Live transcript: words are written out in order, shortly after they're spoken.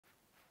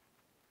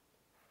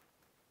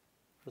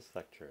This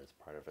lecture is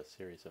part of a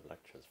series of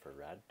lectures for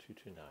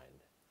Rad229,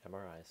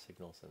 MRI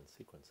Signals and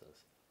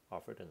Sequences,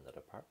 offered in the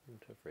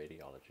Department of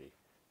Radiology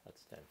at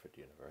Stanford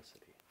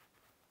University.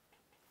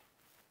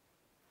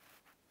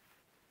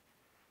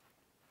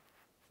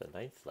 The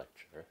ninth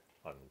lecture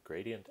on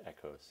gradient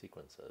echo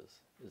sequences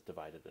is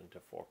divided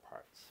into 4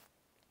 parts.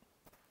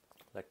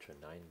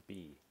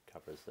 Lecture-09B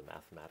covers the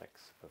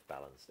Mathematics of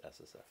Balanced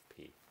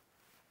SSFP.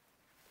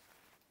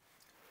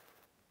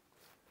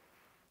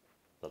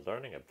 The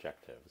learning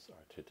objectives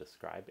are to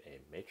describe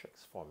a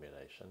matrix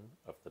formulation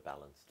of the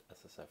balanced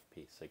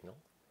SSFP signal,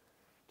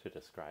 to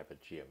describe a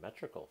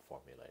geometrical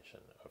formulation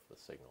of the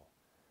signal,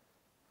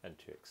 and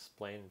to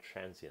explain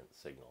transient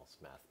signals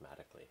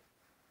mathematically.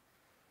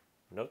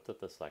 Note that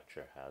this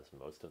lecture has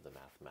most of the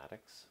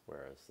mathematics,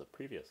 whereas the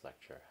previous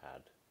lecture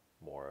had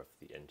more of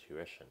the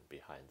intuition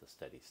behind the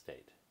steady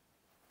state.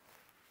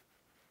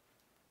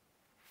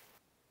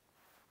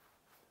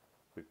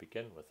 We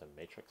begin with a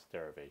matrix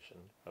derivation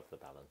of the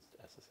balanced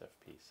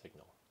SSFP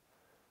signal.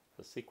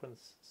 The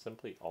sequence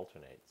simply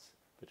alternates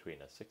between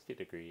a 60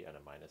 degree and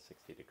a minus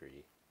 60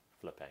 degree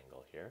flip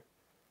angle here,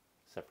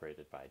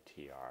 separated by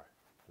TR,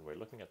 and we're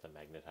looking at the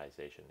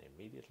magnetization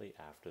immediately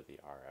after the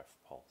RF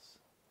pulse.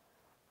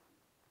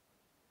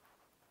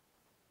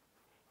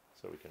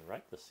 So we can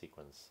write the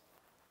sequence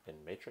in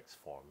matrix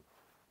form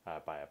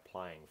by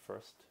applying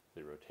first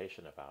the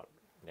rotation about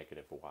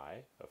negative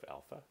y of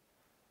alpha.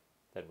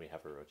 Then we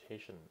have a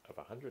rotation of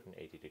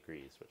 180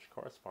 degrees, which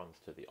corresponds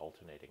to the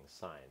alternating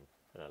sign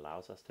and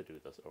allows us to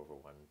do this over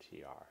 1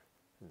 TR.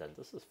 And then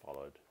this is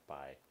followed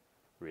by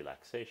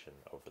relaxation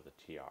over the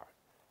TR.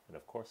 And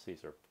of course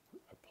these are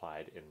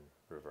applied in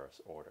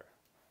reverse order.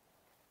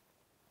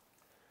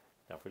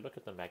 Now if we look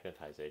at the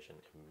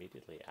magnetization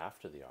immediately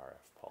after the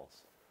RF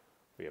pulse,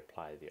 we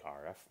apply the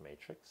RF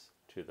matrix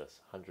to this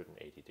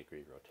 180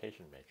 degree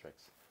rotation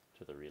matrix,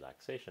 to the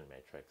relaxation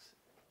matrix,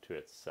 to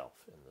itself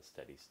in the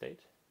steady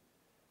state.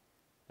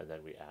 And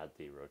then we add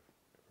the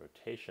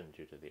rotation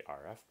due to the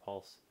RF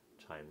pulse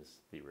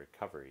times the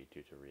recovery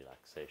due to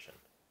relaxation.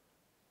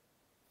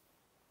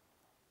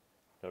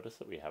 Notice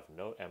that we have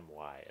no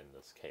my in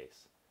this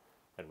case,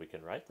 and we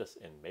can write this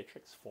in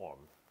matrix form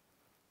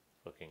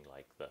looking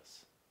like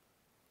this.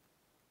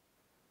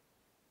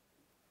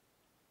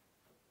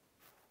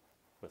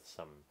 With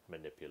some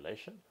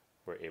manipulation,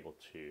 we're able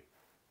to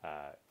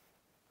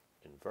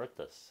invert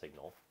this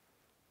signal,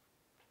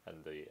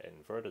 and the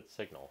inverted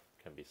signal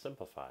can be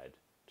simplified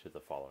to the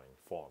following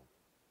form.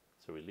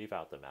 So we leave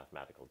out the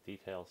mathematical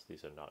details.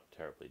 These are not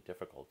terribly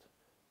difficult,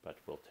 but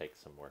will take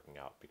some working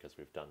out because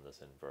we've done this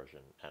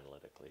inversion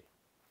analytically.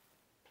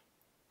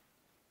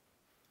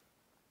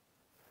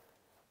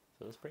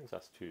 So this brings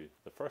us to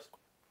the first.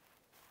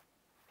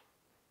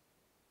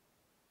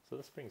 So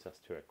this brings us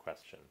to a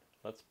question.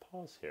 Let's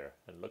pause here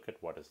and look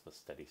at what is the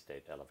steady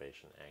state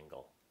elevation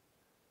angle.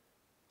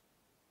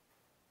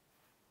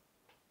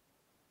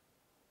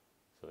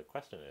 So the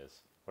question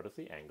is, what is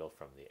the angle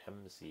from the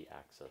MZ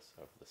axis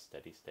of the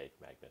steady state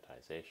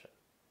magnetization?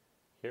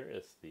 Here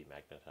is the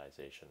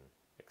magnetization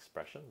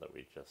expression that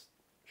we just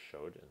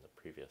showed in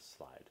the previous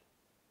slide.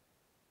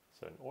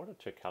 So in order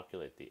to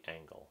calculate the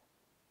angle,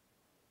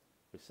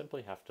 we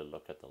simply have to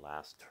look at the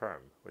last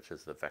term, which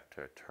is the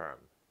vector term.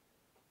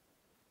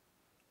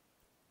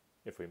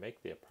 If we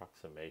make the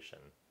approximation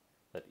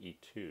that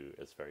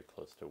E2 is very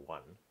close to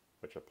 1,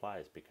 which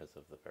applies because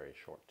of the very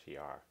short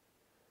TR,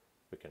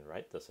 we can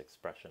write this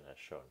expression as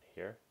shown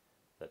here,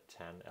 that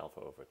tan alpha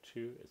over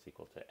 2 is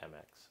equal to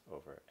mx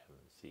over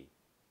mz.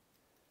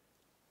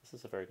 This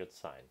is a very good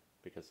sign,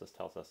 because this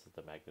tells us that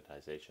the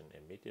magnetization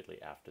immediately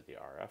after the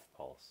RF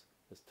pulse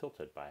is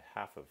tilted by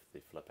half of the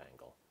flip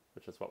angle,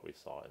 which is what we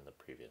saw in the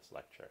previous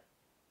lecture.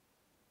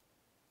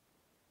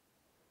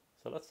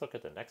 So let's look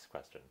at the next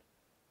question.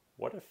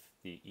 What if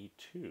the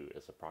E2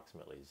 is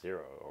approximately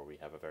 0, or we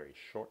have a very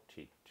short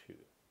T2?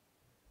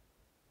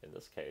 In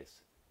this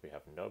case, we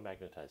have no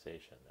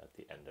magnetization at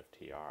the end of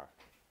TR.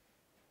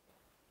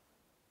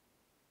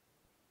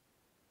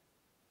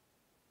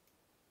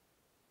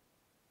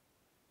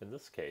 In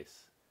this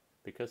case,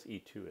 because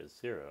E2 is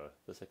 0,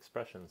 this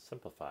expression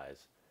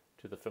simplifies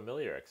to the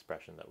familiar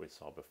expression that we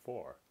saw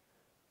before.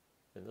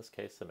 In this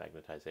case, the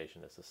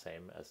magnetization is the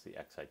same as the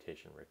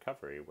excitation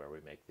recovery, where we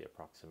make the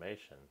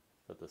approximation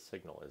that the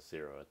signal is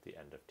 0 at the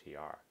end of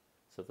TR.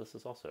 So this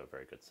is also a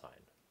very good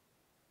sign.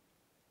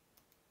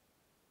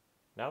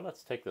 Now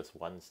let's take this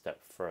one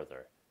step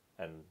further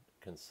and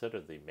consider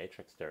the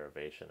matrix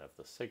derivation of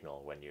the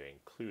signal when you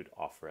include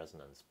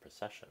off-resonance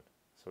precession.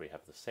 So we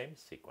have the same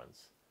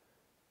sequence,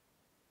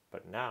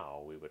 but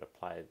now we would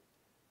apply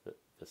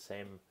the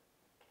same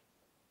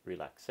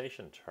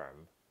relaxation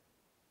term,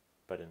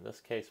 but in this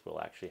case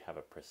we'll actually have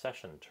a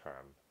precession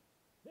term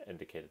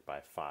indicated by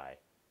phi.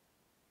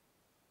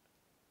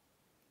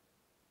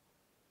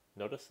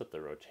 Notice that the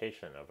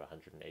rotation of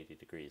 180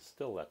 degrees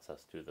still lets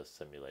us do this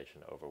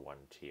simulation over 1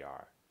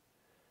 TR.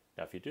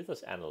 Now if you do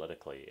this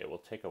analytically, it will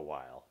take a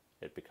while.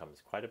 It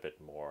becomes quite a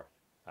bit more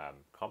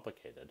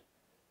complicated.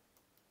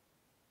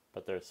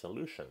 But there are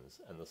solutions,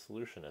 and the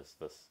solution is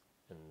this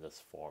in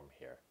this form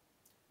here.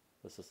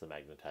 This is the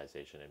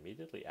magnetization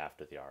immediately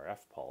after the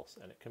RF pulse,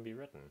 and it can be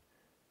written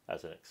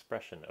as an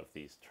expression of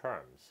these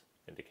terms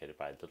indicated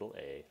by little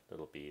a,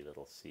 little b,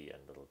 little c,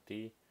 and little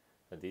d,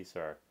 and these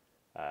are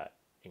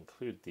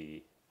include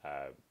the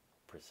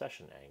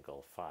precession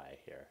angle phi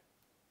here.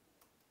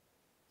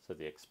 So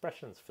the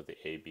expressions for the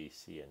a, b,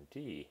 c, and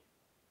d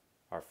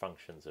are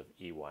functions of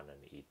E1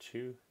 and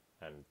E2,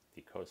 and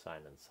the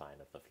cosine and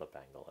sine of the flip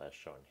angle as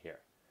shown here.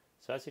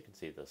 So as you can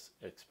see, this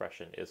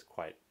expression is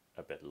quite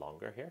a bit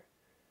longer here,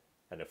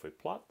 and if we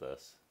plot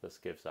this, this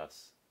gives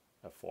us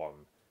a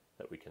form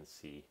that we can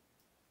see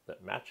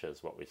that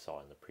matches what we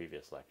saw in the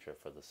previous lecture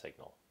for the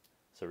signal.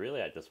 So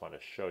really I just want to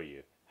show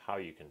you how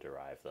you can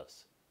derive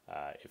this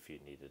if you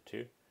needed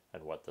to,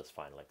 and what this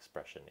final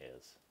expression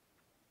is.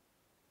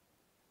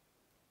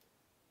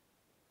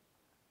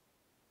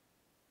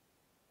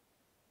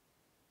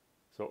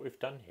 So what we've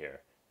done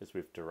here is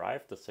we've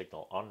derived the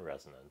signal on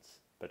resonance,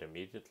 but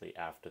immediately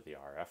after the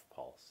RF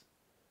pulse.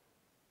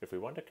 If we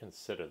want to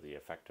consider the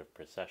effect of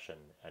precession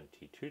and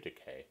T2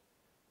 decay,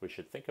 we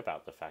should think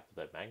about the fact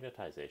that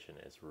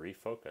magnetization is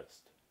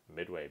refocused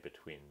midway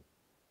between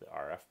the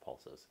RF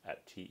pulses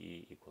at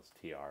Te equals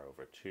Tr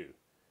over 2.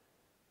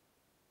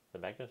 The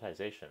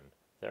magnetization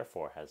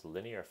therefore has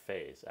linear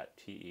phase at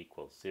T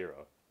equals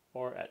 0,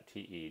 or at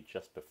Te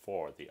just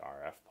before the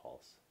RF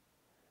pulse.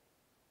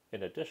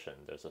 In addition,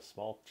 there's a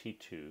small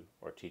T2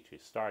 or T2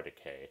 star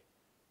decay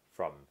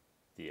from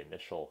the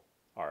initial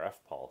RF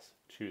pulse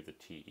to the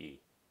Te.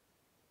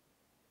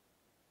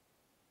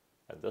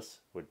 And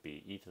this would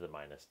be e to the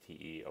minus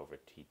Te over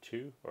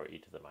T2, or e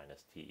to the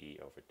minus Te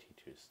over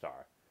T2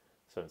 star.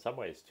 So in some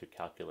ways, to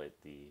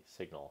calculate the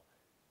signal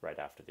right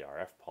after the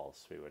RF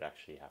pulse, we would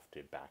actually have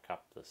to back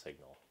up the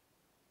signal.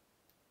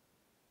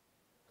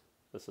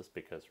 This is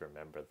because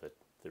remember that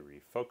the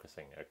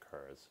refocusing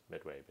occurs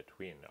midway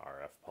between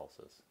RF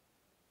pulses.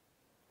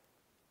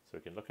 So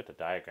we can look at the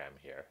diagram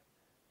here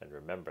and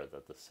remember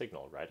that the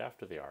signal right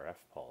after the RF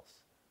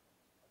pulse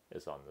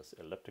is on this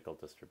elliptical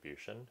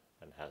distribution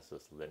and has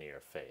this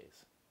linear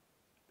phase.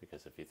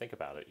 Because if you think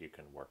about it, you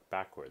can work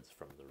backwards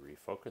from the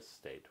refocused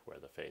state where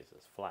the phase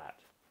is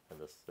flat, and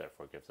this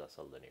therefore gives us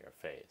a linear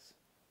phase.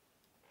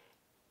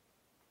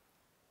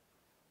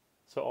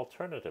 So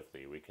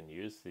alternatively, we can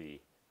use the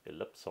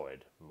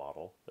ellipsoid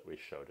model that we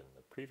showed in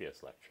the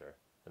previous lecture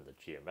and the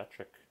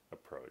geometric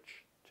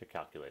approach to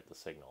calculate the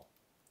signal.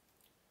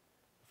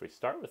 If we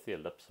start with the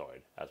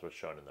ellipsoid, as was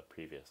shown in the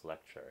previous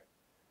lecture,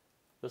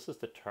 this is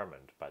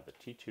determined by the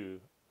T2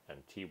 and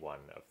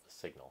T1 of the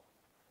signal.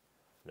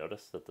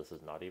 Notice that this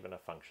is not even a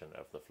function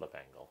of the flip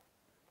angle.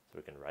 So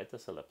we can write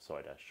this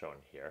ellipsoid as shown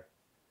here.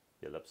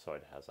 The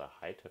ellipsoid has a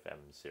height of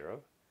m0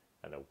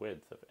 and a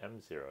width of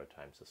m0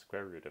 times the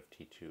square root of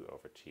T2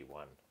 over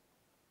T1.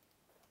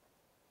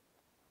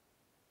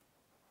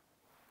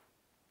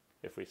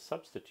 If we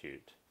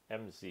substitute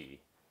mz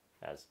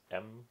as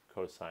m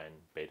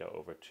cosine beta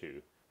over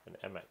 2 and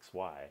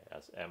mxy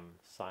as m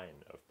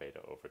sine of beta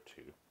over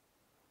 2,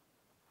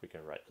 we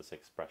can write this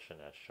expression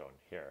as shown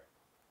here.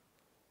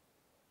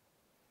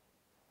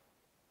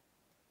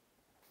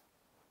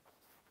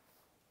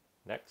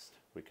 Next,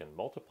 we can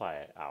multiply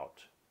it out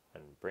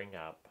and bring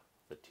up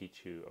the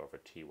T2 over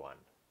T1.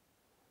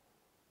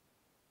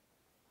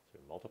 So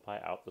we multiply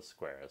out the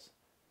squares,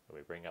 and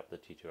we bring up the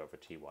T2 over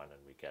T1,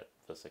 and we get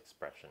this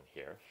expression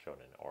here, shown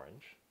in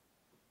orange.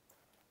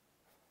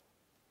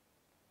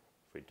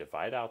 If we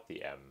divide out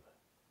the m,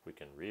 we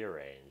can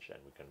rearrange and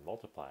we can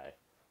multiply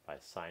by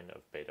sine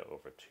of beta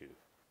over 2.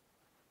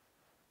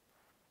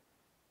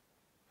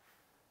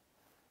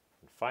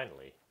 And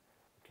finally,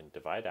 we can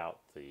divide out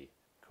the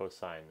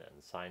cosine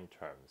and sine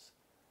terms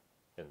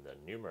in the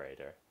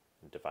numerator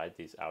and divide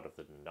these out of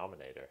the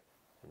denominator,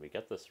 and we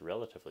get this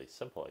relatively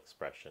simple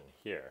expression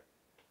here.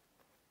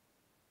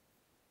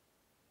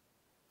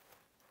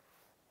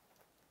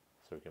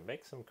 So we can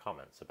make some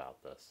comments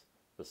about this.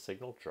 The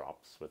signal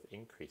drops with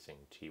increasing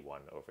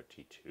T1 over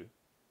T2.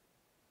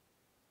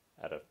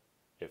 At an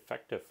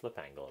effective flip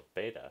angle of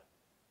beta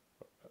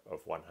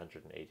of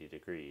 180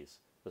 degrees,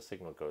 the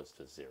signal goes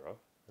to 0,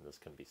 and this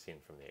can be seen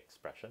from the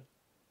expression.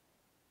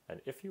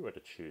 And if you were to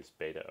choose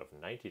beta of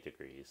 90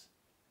 degrees,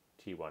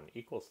 T1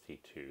 equals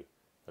T2,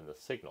 then the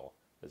signal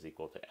is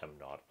equal to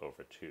m0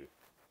 over 2.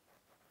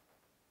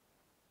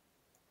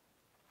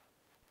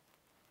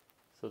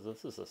 So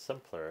this is a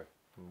simpler,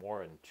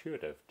 more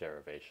intuitive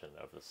derivation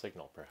of the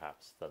signal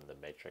perhaps than the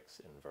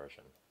matrix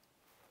inversion.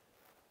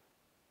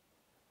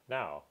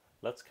 Now,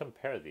 let's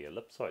compare the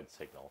ellipsoid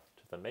signal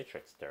to the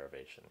matrix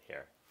derivation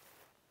here.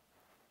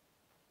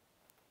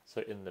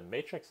 So in the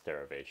matrix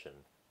derivation,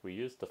 we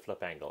use the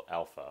flip angle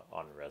alpha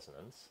on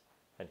resonance,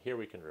 and here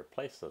we can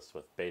replace this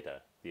with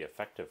beta, the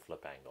effective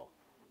flip angle.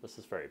 This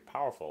is very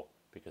powerful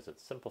because it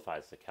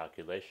simplifies the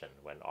calculation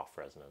when off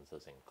resonance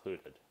is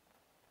included.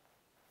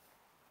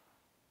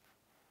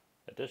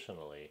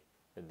 Additionally,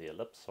 in the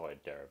ellipsoid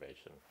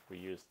derivation, we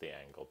use the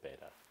angle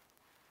beta.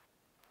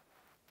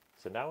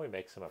 So now we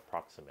make some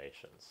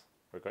approximations.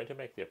 We're going to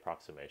make the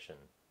approximation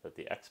that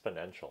the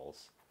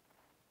exponentials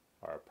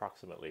are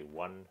approximately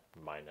 1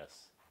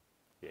 minus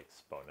the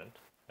exponent,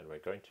 and we're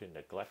going to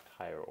neglect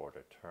higher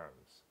order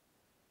terms.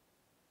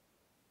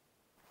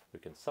 We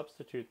can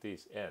substitute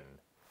these in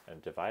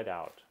and divide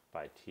out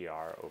by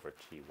TR over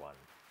T1.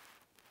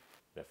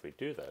 And if we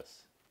do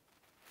this,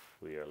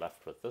 we are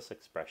left with this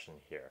expression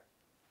here.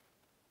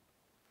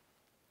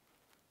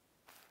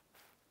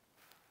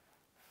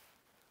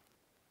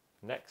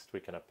 Next, we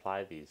can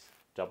apply these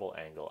double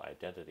angle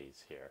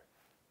identities here,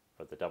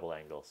 or the double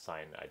angle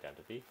sine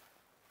identity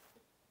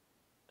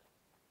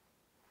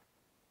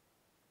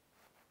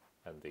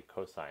and the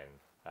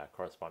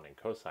corresponding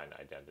cosine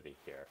identity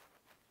here.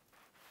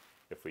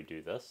 If we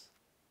do this,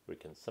 we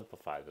can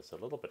simplify this a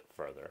little bit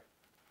further.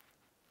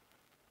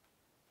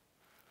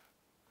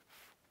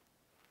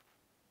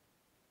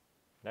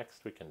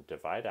 Next, we can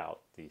divide out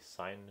the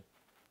sine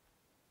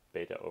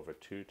beta over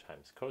 2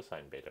 times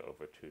cosine beta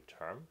over 2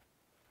 term,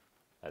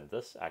 and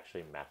this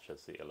actually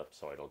matches the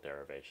ellipsoidal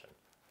derivation.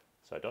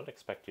 So I don't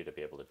expect you to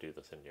be able to do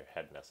this in your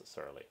head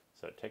necessarily.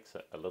 So it takes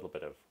a little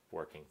bit of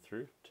working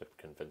through to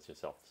convince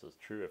yourself this is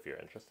true if you're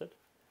interested,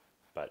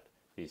 but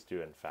these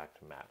do in fact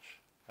match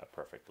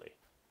perfectly.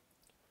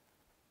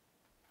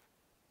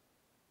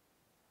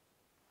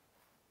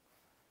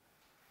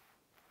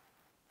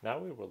 Now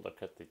we will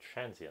look at the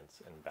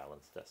transients in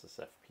balanced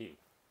SSFP.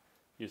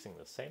 Using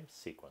the same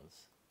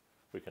sequence,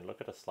 we can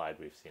look at a slide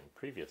we've seen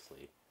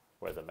previously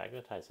where the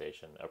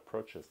magnetization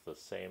approaches the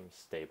same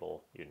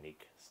stable,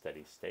 unique,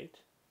 steady state.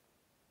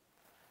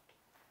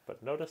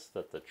 But notice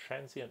that the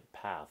transient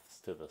paths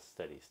to the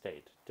steady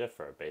state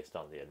differ based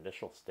on the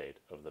initial state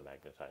of the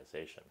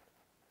magnetization.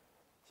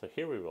 So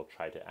here we will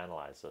try to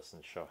analyze this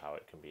and show how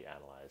it can be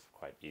analyzed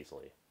quite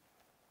easily.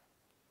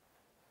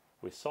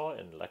 We saw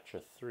in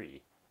Lecture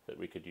 3 that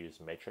we could use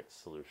matrix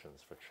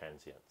solutions for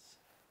transients.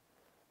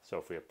 So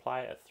if we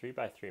apply a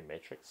 3x3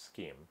 matrix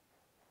scheme,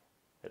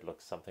 it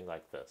looks something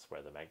like this,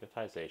 where the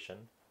magnetization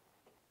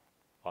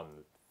on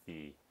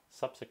the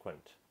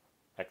subsequent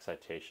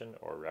excitation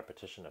or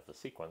repetition of the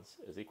sequence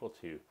is equal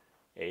to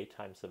A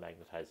times the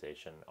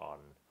magnetization on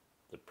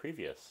the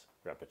previous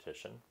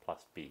repetition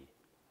plus B.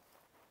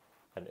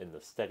 And in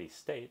the steady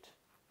state,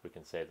 we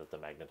can say that the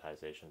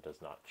magnetization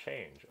does not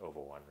change over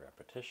one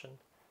repetition,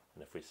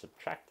 and if we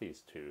subtract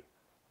these two,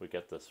 we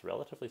get this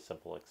relatively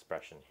simple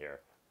expression here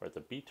where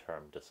the B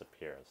term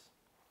disappears.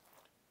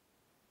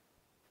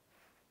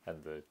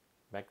 And the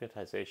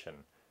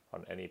magnetization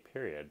on any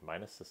period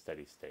minus the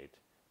steady state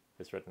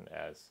is written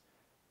as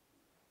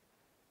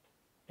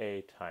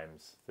A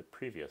times the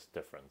previous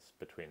difference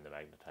between the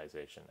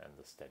magnetization and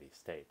the steady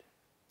state.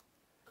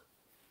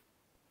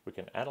 We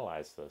can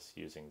analyze this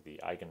using the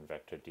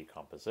eigenvector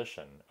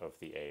decomposition of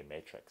the A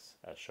matrix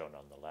as shown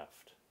on the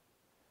left.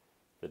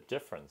 The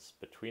difference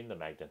between the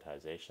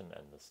magnetization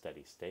and the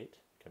steady state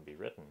can be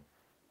written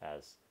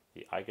as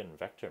the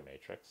eigenvector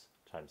matrix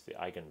times the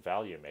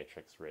eigenvalue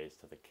matrix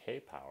raised to the k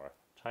power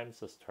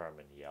times this term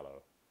in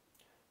yellow.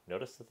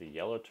 Notice that the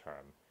yellow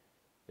term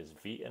is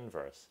V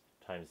inverse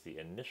times the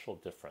initial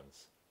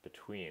difference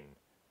between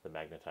the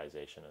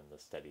magnetization and the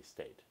steady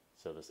state.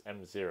 So this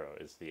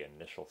M0 is the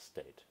initial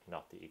state,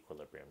 not the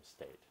equilibrium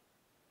state.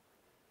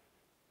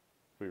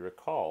 We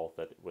recall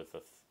that with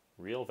a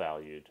real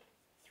valued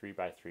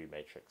 3x3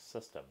 matrix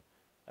system,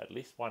 at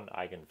least one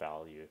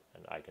eigenvalue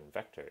and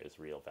eigenvector is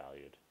real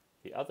valued.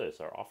 The others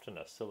are often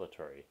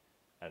oscillatory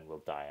and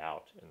will die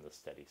out in the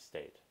steady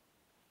state.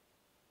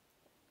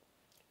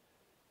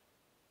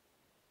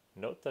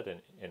 Note that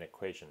in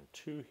equation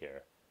 2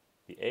 here,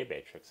 the A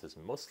matrix is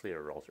mostly a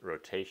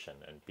rotation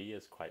and B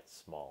is quite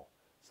small,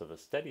 so the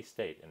steady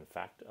state in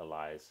fact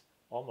lies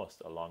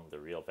almost along the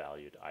real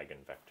valued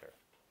eigenvector.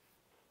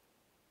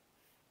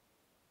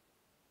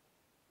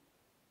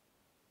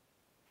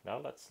 Now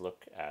let's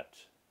look at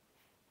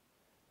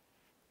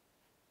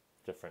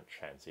different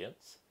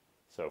transients.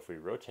 So if we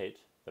rotate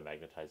the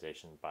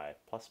magnetization by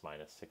plus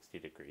minus 60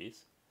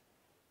 degrees,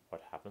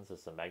 what happens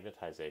is the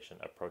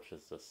magnetization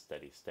approaches the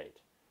steady state.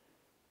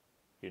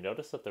 You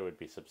notice that there would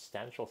be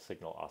substantial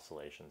signal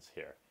oscillations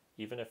here.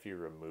 Even if you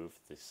remove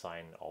the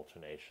sign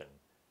alternation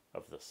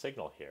of the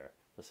signal here,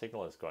 the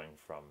signal is going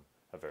from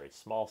a very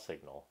small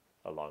signal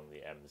along the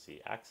MZ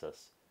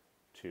axis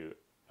to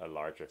a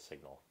larger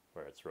signal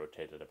where it's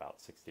rotated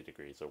about 60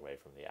 degrees away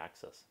from the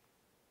axis.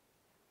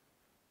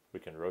 We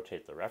can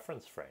rotate the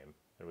reference frame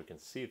and we can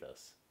see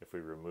this. If we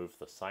remove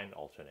the sign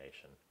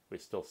alternation, we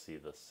still see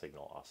this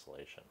signal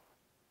oscillation.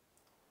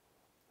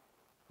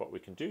 What we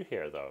can do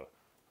here though,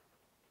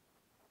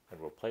 and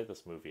we'll play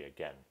this movie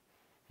again,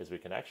 is we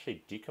can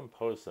actually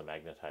decompose the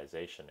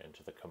magnetization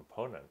into the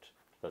component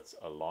that's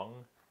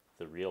along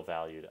the real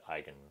valued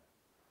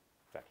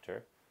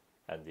eigenvector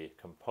and the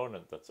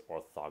component that's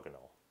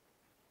orthogonal.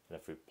 And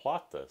if we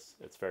plot this,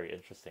 it's very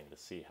interesting to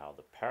see how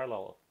the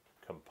parallel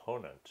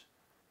component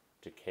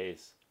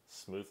decays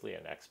smoothly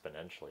and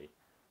exponentially,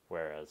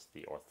 whereas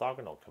the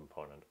orthogonal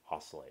component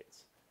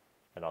oscillates.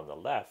 And on the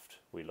left,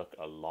 we look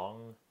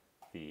along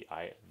the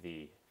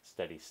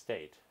steady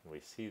state, and we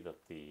see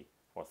that the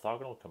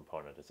orthogonal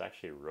component is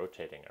actually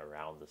rotating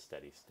around the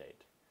steady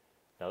state.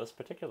 Now this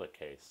particular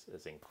case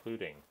is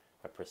including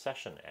a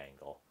precession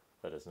angle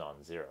that is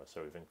non-zero,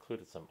 so we've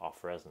included some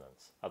off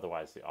resonance.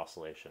 Otherwise the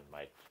oscillation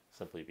might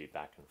simply be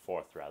back and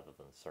forth rather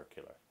than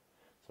circular.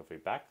 So if we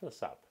back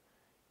this up,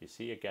 you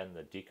see again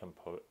the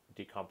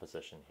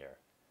decomposition here.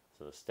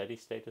 So the steady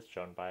state is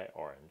shown by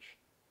orange,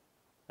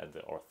 and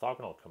the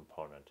orthogonal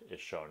component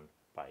is shown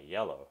by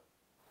yellow,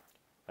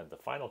 and the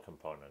final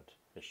component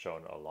is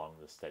shown along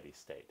the steady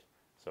state.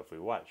 So if we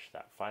watch,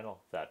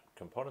 that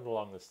component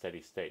along the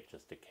steady state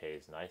just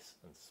decays nice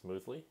and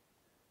smoothly,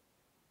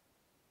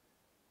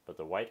 but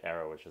the white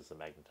arrow, which is the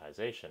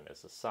magnetization,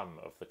 is the sum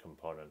of the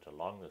component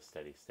along the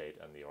steady state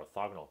and the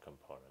orthogonal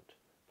component.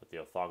 But the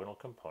orthogonal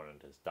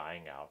component is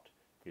dying out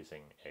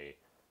using a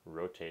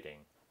rotating,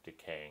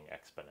 decaying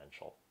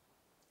exponential.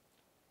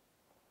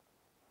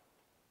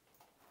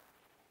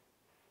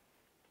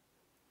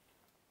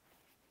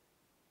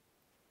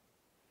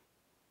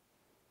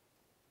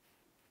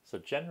 So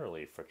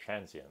generally for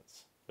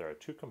transients, there are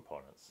two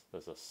components.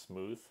 There's a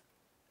smooth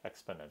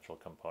exponential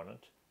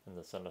component, and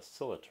there's an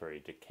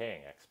oscillatory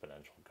decaying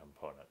exponential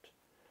component.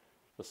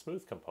 The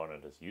smooth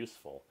component is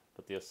useful,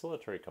 but the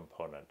oscillatory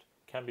component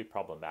can be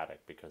problematic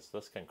because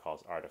this can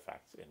cause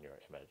artifacts in your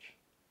image.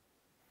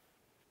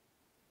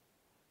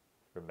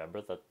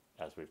 Remember that,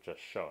 as we've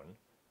just shown,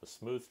 the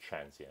smooth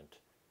transient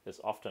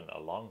is often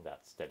along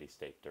that steady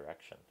state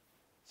direction.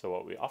 So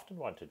what we often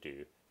want to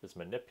do is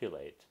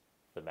manipulate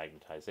the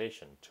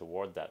magnetization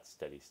toward that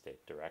steady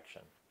state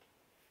direction.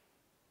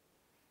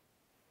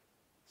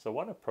 So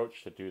one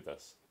approach to do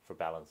this for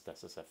balanced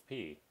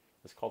SSFP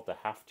is called the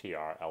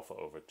half-TR alpha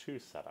over 2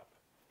 setup.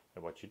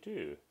 And what you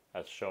do,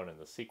 as shown in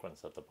the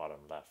sequence at the bottom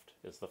left,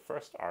 is the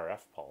first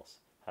RF pulse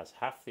has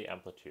half the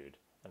amplitude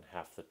and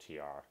half the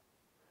TR.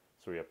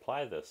 So we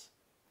apply this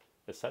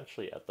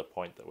essentially at the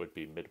point that would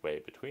be midway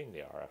between the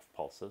RF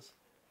pulses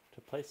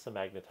to place the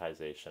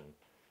magnetization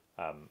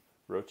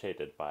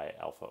rotated by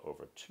alpha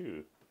over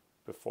 2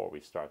 before we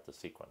start the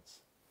sequence.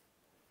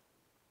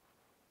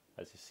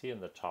 As you see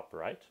in the top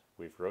right,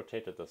 we've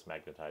rotated this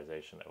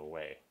magnetization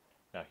away.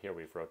 Now here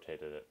we've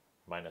rotated it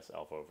minus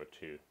alpha over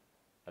 2,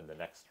 and the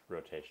next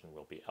rotation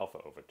will be alpha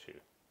over 2.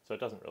 So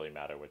it doesn't really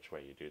matter which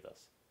way you do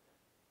this.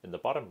 In the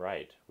bottom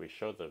right, we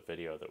show the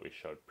video that we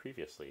showed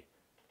previously,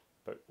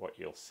 but what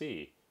you'll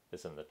see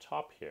is in the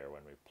top here,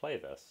 when we play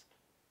this,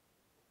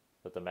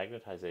 that the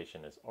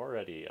magnetization is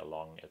already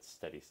along its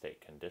steady state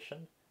condition,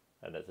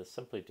 and it is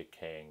simply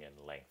decaying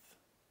in length.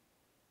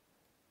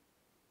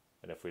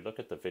 And if we look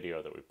at the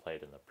video that we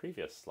played in the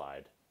previous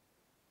slide,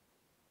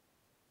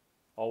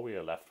 all we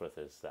are left with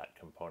is that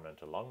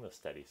component along the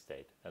steady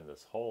state, and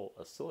this whole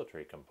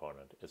oscillatory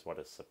component is what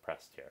is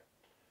suppressed here.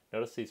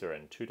 Notice these are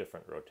in two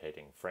different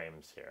rotating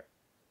frames here,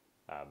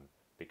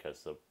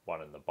 because the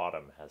one in the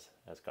bottom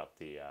has got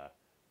the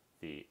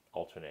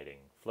alternating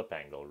flip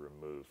angle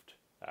removed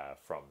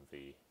from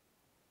the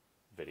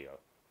video.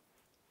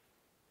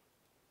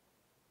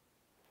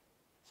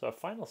 So a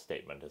final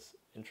statement is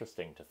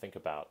interesting to think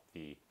about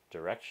the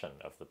direction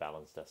of the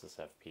balanced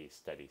SSFP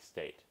steady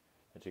state.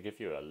 And to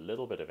give you a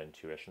little bit of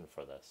intuition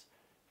for this,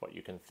 what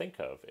you can think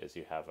of is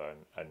you have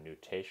a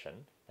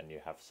nutation and you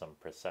have some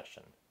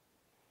precession.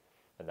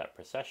 And that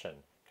precession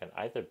can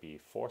either be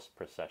forced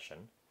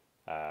precession,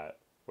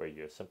 where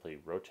you're simply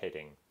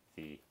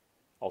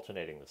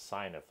alternating the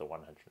sign of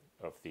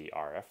the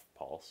RF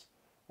pulse,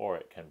 or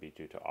it can be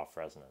due to off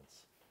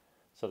resonance.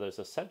 So there's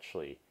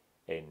essentially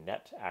a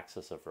net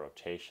axis of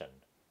rotation,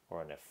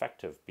 or an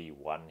effective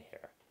B1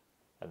 here,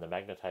 and the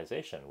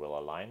magnetization will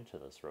align to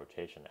this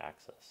rotation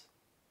axis.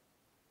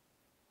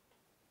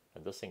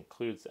 And this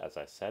includes, as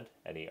I said,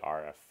 any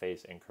RF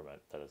phase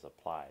increment that is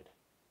applied.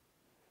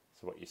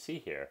 So what you see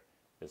here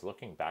is,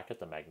 looking back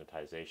at the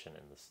magnetization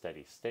in the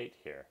steady state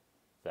here,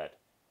 that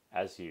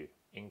as you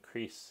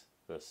increase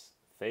this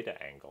theta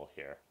angle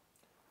here,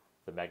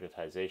 the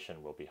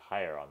magnetization will be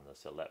higher on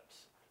this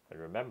ellipse. And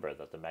remember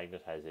that the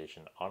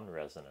magnetization on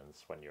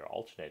resonance, when you're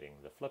alternating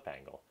the flip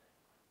angle,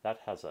 that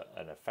has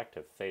an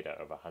effective theta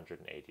of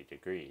 180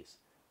 degrees.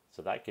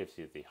 So that gives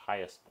you the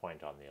highest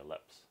point on the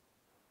ellipse.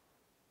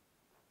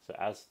 So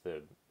as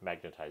the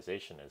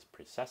magnetization is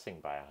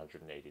precessing by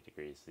 180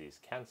 degrees, these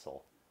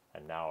cancel,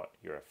 and now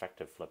your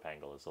effective flip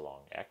angle is along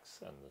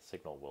x, and the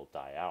signal will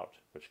die out,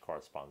 which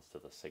corresponds to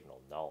the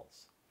signal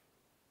nulls.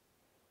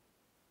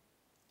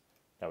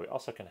 Now we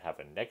also can have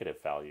a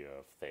negative value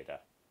of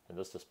theta, and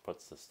this just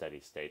puts the steady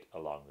state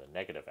along the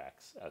negative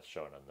x, as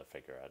shown in the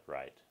figure at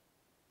right.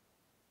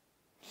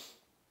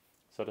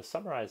 So to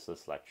summarize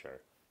this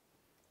lecture,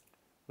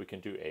 we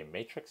can do a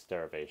matrix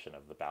derivation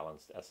of the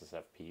balanced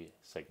SSFP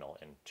signal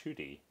in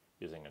 2D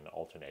using an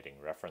alternating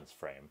reference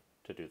frame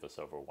to do this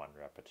over one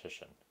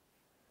repetition.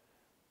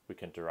 We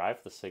can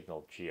derive the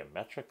signal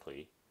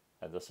geometrically,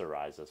 and this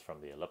arises from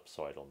the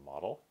ellipsoidal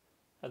model,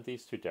 and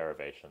these two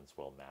derivations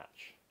will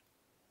match.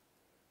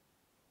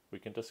 We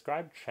can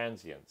describe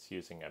transients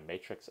using a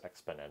matrix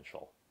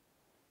exponential.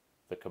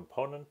 The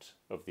component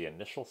of the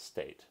initial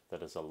state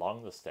that is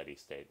along the steady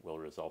state will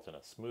result in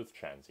a smooth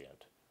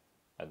transient,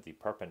 and the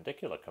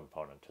perpendicular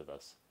component to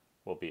this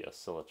will be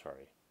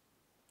oscillatory.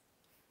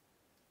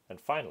 And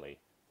finally,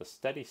 the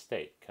steady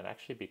state can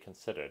actually be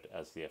considered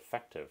as the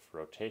effective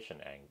rotation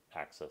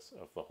axis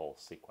of the whole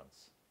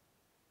sequence.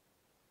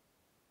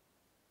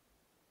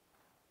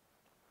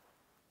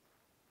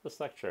 This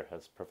lecture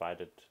has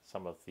provided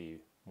some of the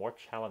more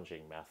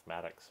challenging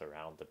mathematics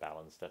around the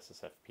balanced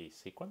SSFP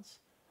sequence.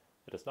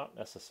 It is not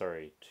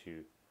necessary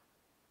to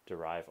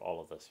derive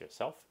all of this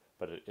yourself,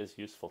 but it is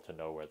useful to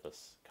know where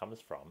this comes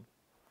from.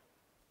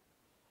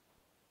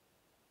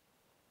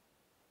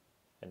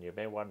 And you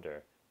may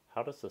wonder,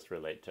 how does this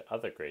relate to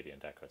other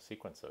gradient echo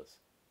sequences?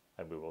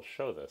 And we will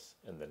show this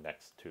in the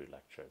next 2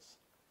 lectures.